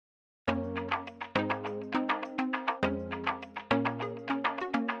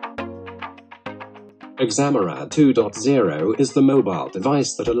EXAMiRad2.0 is the mobile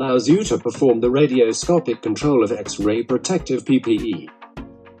device that allows you to perform the radioscopic control of X-ray protective PPE.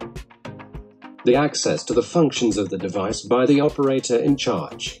 The access to the functions of the device by the operator in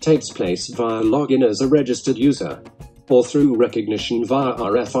charge takes place via login as a registered user, or through recognition via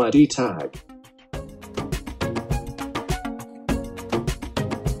RFID tag.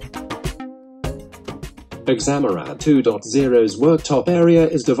 EXAMiRad2.0's worktop area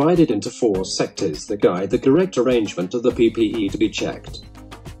is divided into 4 sectors that guide the correct arrangement of the PPE to be checked.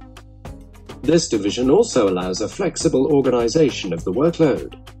 This division also allows a flexible organization of the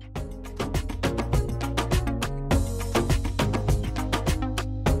workload.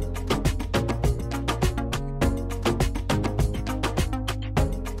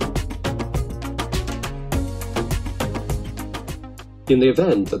 In the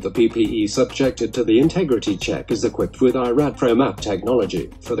event that the PPE subjected to the integrity check is equipped with EXAMiRad Pro Map technology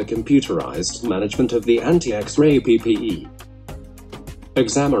for the computerized management of the anti-X-ray PPE,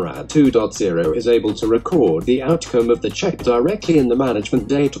 EXAMiRad2.0 is able to record the outcome of the check directly in the management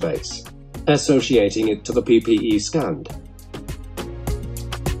database, associating it to the PPE scanned.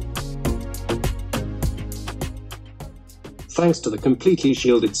 Thanks to the completely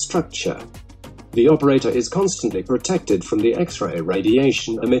shielded structure, the operator is constantly protected from the X-ray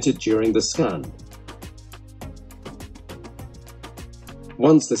radiation emitted during the scan.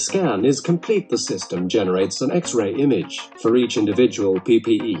 Once the scan is complete, the system generates an X-ray image for each individual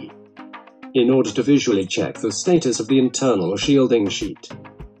PPE, in order to visually check the status of the internal shielding sheet.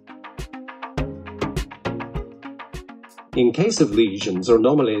 In case of lesions or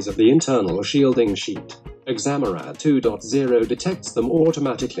anomalies of the internal shielding sheet, EXAMiRad2.0 detects them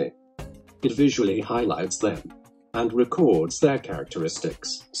automatically. It visually highlights them and records their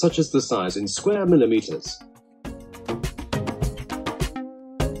characteristics, such as the size in square millimeters.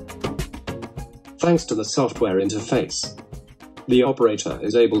 Thanks to the software interface, the operator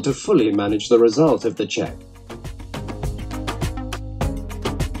is able to fully manage the result of the check.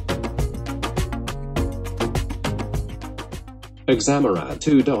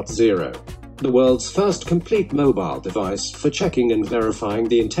 EXAMiRad2.0, the world's first complete mobile device for checking and verifying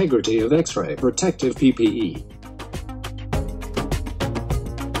the integrity of X-ray protective PPE.